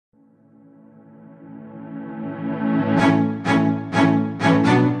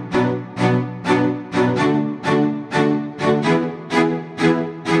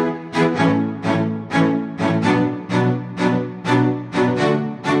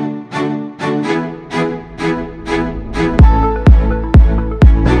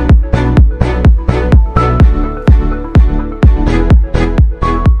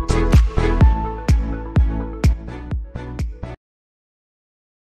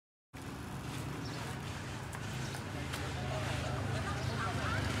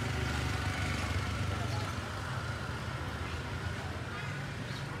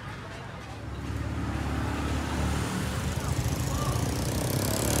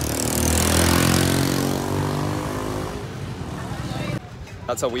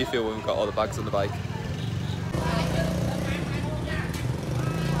That's how we feel when we've got all the bags on the bike.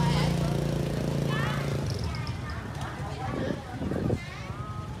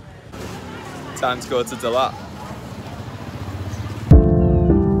 Time to go to DIDNT.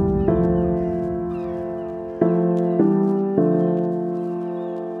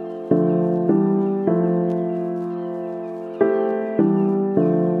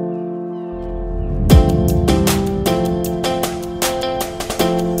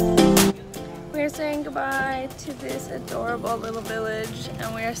 We're saying goodbye to this adorable little village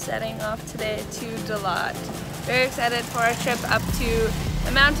and we are setting off today to DIDNT. Very excited for our trip up to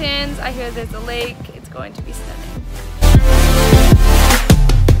the mountains. I hear there's a lake. It's going to be stunning.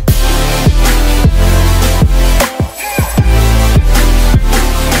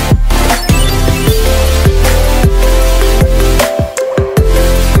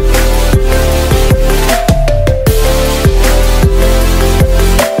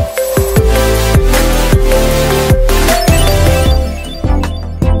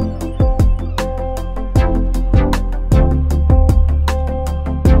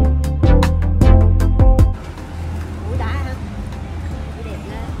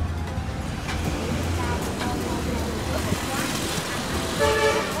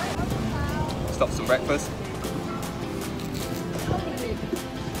 Stop some breakfast.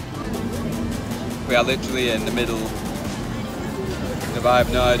 We are literally in the middle of, I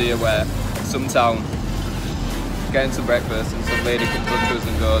have no idea where, some town, getting some breakfast, and some lady comes up to us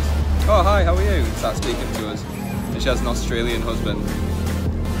and goes, "Oh hi, how are you?" and starts speaking to us. And she has an Australian husband.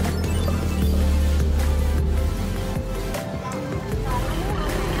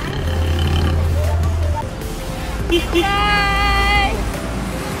 Yay!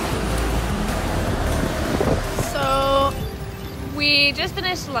 So we just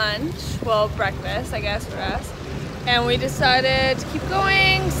finished lunch, well breakfast I guess for us, and we decided to keep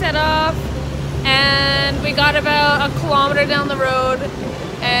going, set off, and we got about a kilometer down the road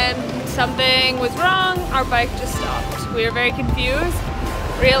and something was wrong. Our bike just stopped. We were very confused.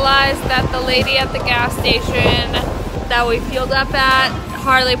 Realized that the lady at the gas station that we fueled up at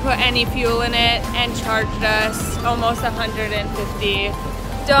hardly put any fuel in it and charged us almost 150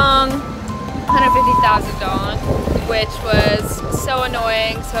 dong, 150,000 dong, which was so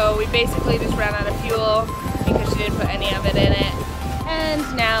annoying. So we basically just ran out of fuel because she didn't put any of it in it. And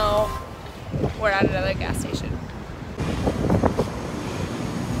now we're at another gas station.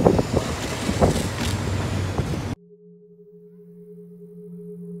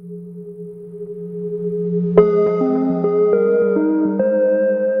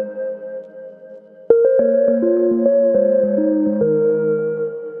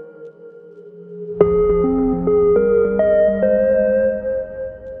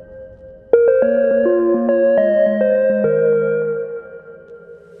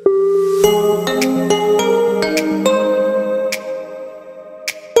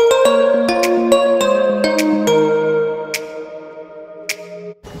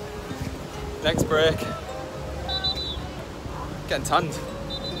 Next break. Getting tanned.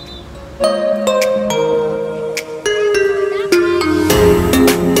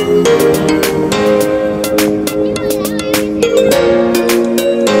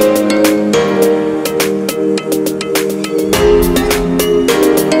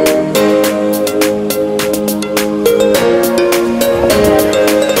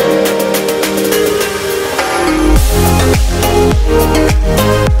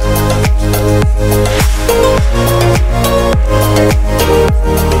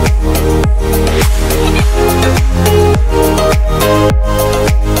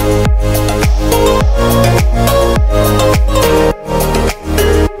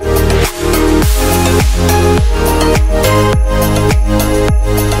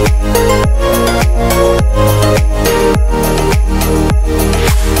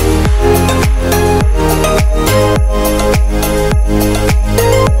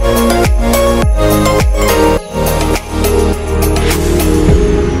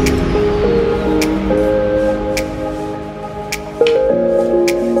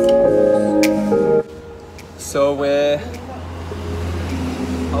 So we're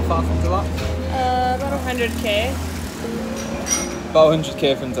how far from DIDNT? About 100k. About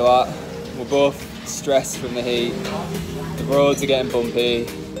 100k from DIDNT. We're both stressed from the heat. The roads are getting bumpy.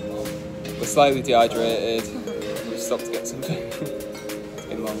 We're slightly dehydrated. We've stopped to get something. It's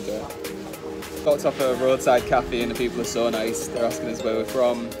been a long day. Got off a roadside cafe and the people are so nice. They're asking us where we're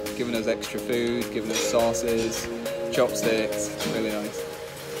from, giving us extra food, giving us sauces, chopsticks. Really nice.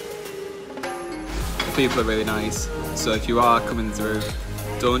 The people are really nice, so if you are coming through,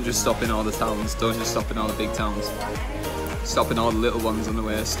 don't just stop in all the towns, don't just stop in all the big towns. Stopping all the little ones on the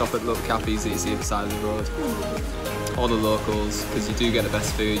way, stop at little cafes that you see at the side of the road. All the locals, because you do get the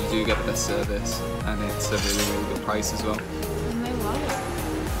best food, you do get the best service, and it's a really, really good price as well. And they love it.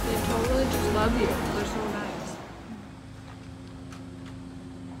 They totally just love you. They're so nice.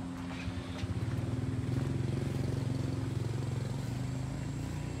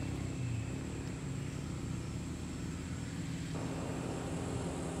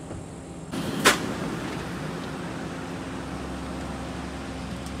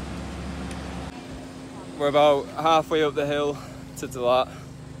 We're about halfway up the hill to DIDNT.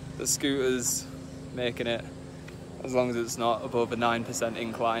 The scooter's making it, as long as it's not above a 9%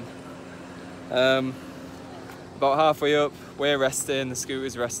 incline. About halfway up, we're resting, the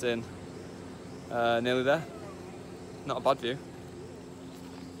scooter's resting. Nearly there. Not a bad view.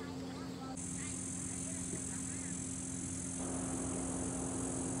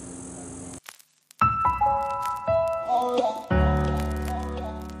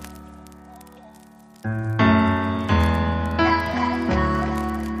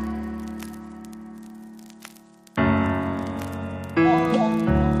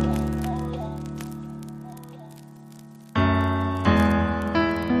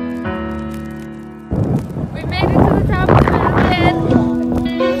 We made it to the top of the mountain.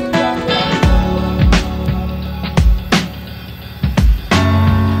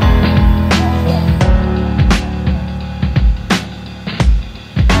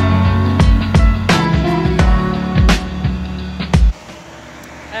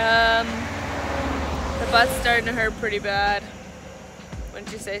 The butt's starting to hurt pretty bad.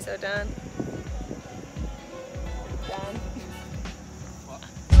 Wouldn't you say so, Dan? Dan?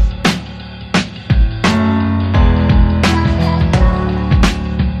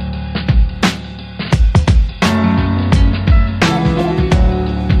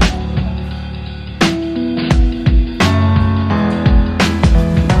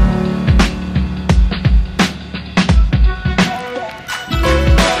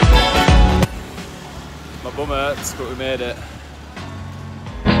 My bum hurts, but we made it.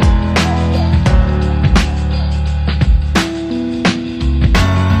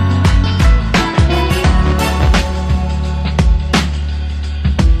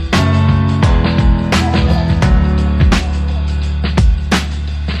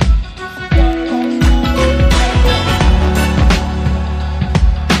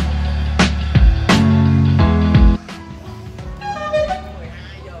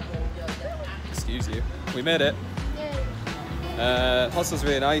 Excuse you. We made it. Hostel's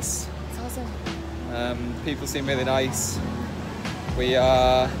really nice. It's awesome. People seem really nice. We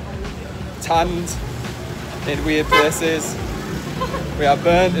are tanned in weird places. We are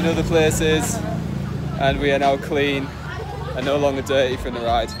burnt in other places. And we are now clean and no longer dirty from the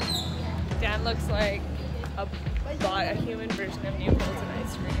ride. Dan looks like a human version of New Golden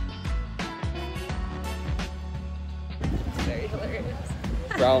ice cream. It's very hilarious.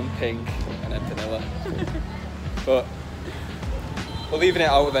 Brown, pink, and then vanilla. But we're leaving it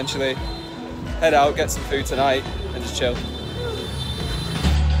out eventually. Head out, get some food tonight, and just chill.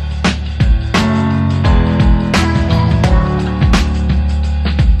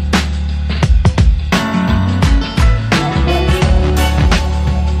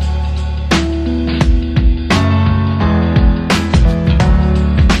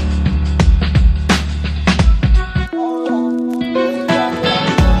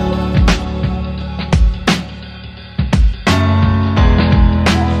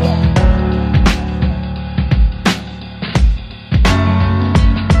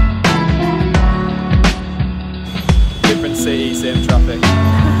 Different city, same traffic.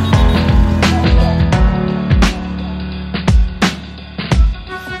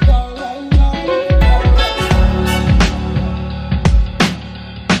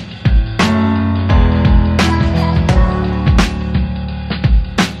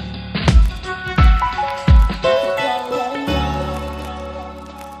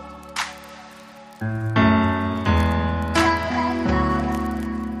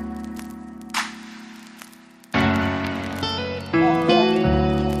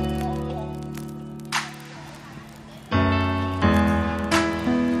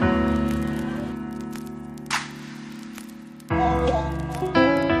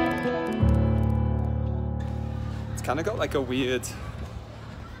 It's kind of got like a weird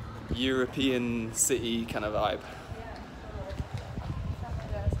European city kind of vibe.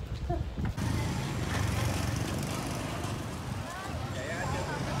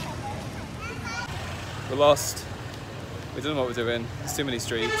 We're lost. We don't know what we're doing. There's too many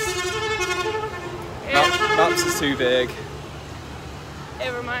streets. Maps is too big.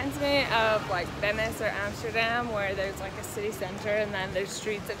 It reminds me of like Venice or Amsterdam, where there's like a city center and then there's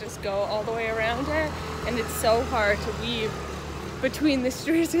streets that just go all the way around it, and it's so hard to weave between the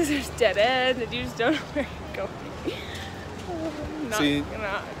streets because there's dead ends and you just don't know where you're going. I'm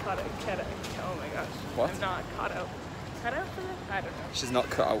not cut out. Oh my gosh. What? I'm not cut out. Cut out for this? I don't know. She's not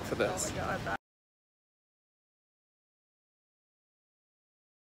cut out for this. Oh my god.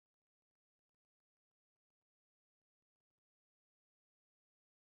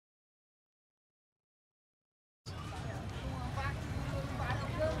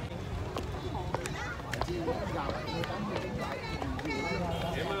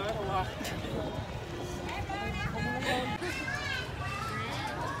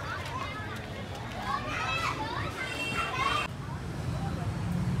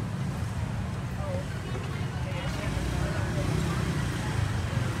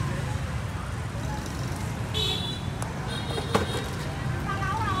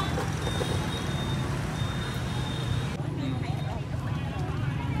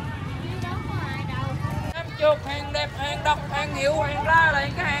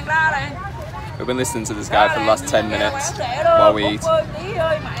 We've been listening to this guy for the last 10 minutes while we eat. I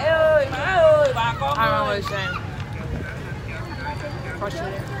don't know what he's saying.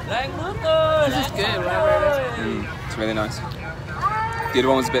 This is good, whatever it is. It's really nice. The other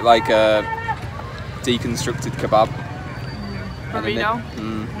one was a bit like a deconstructed kebab. Burrito.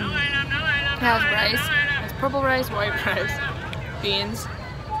 It has rice. It's purple rice, white rice, beans,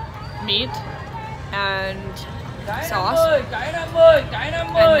 meat, and sauce.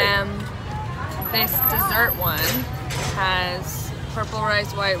 And then this dessert one has purple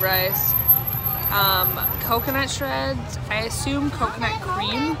rice, white rice, coconut shreds, I assume coconut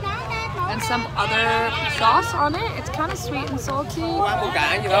cream, and some other sauce on it. It's kind of sweet and salty.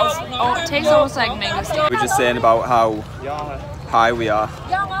 Oh, it tastes almost like mango stick. We were just saying about how high we are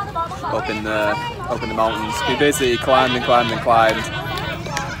up in the mountains. We basically climbed and climbed and climbed.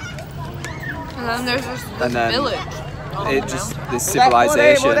 And then there's this village. This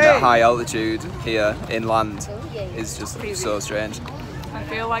civilization at high altitude here inland is just so strange. I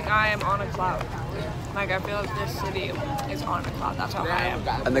feel like I am on a cloud. Like I feel like this city is on a cloud. That's how I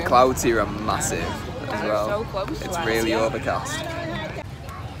am. And the clouds here are massive as well. So close to it's us. really overcast.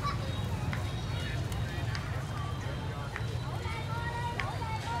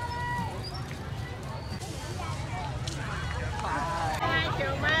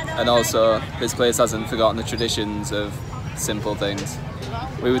 And also, this place hasn't forgotten the traditions of simple things.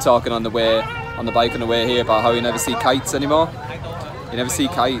 We were talking on the bike on the way here about how you never see kites anymore. You never see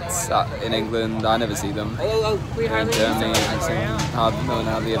kites in England. I never see them. We hardly in Germany, use them. no one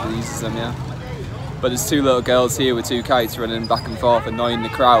hardly ever uses them, yeah. But there's two little girls here with two kites running back and forth, annoying the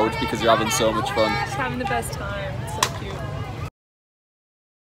crowd because they're having so much fun. Just having the best time. It's so cute.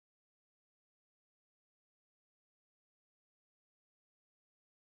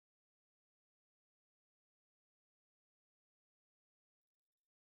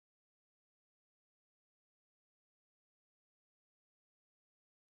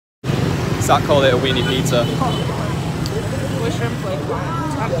 Zach called it a weenie pizza. With shrimp flake.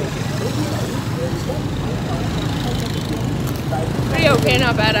 Pretty okay,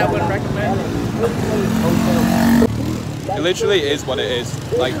 not bad. I wouldn't recommend. It literally is what it is.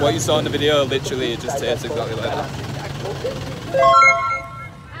 Like what you saw in the video, literally it just tastes exactly like that.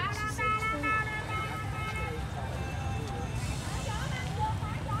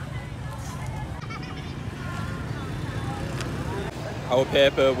 Our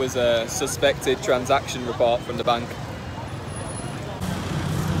paper was a suspected transaction report from the bank.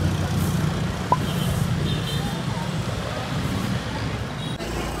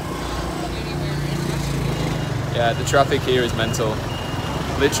 Yeah, the traffic here is mental.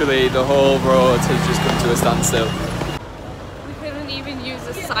 Literally, the whole road has just come to a standstill. We couldn't even use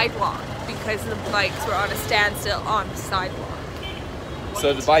a sidewalk because the bikes were on a standstill on the sidewalk.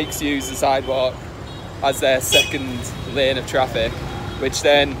 So the bikes use the sidewalk as their second lane of traffic, which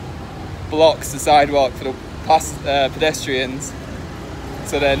then blocks the sidewalk for the pedestrians,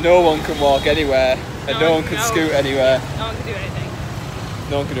 so that no one can walk anywhere and no one can scoot anywhere. No one can do anything.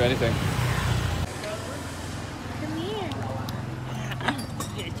 No one can do anything.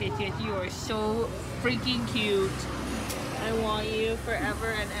 You are so freaking cute. I want you forever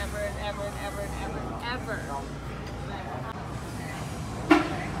and ever and ever and ever and ever and ever.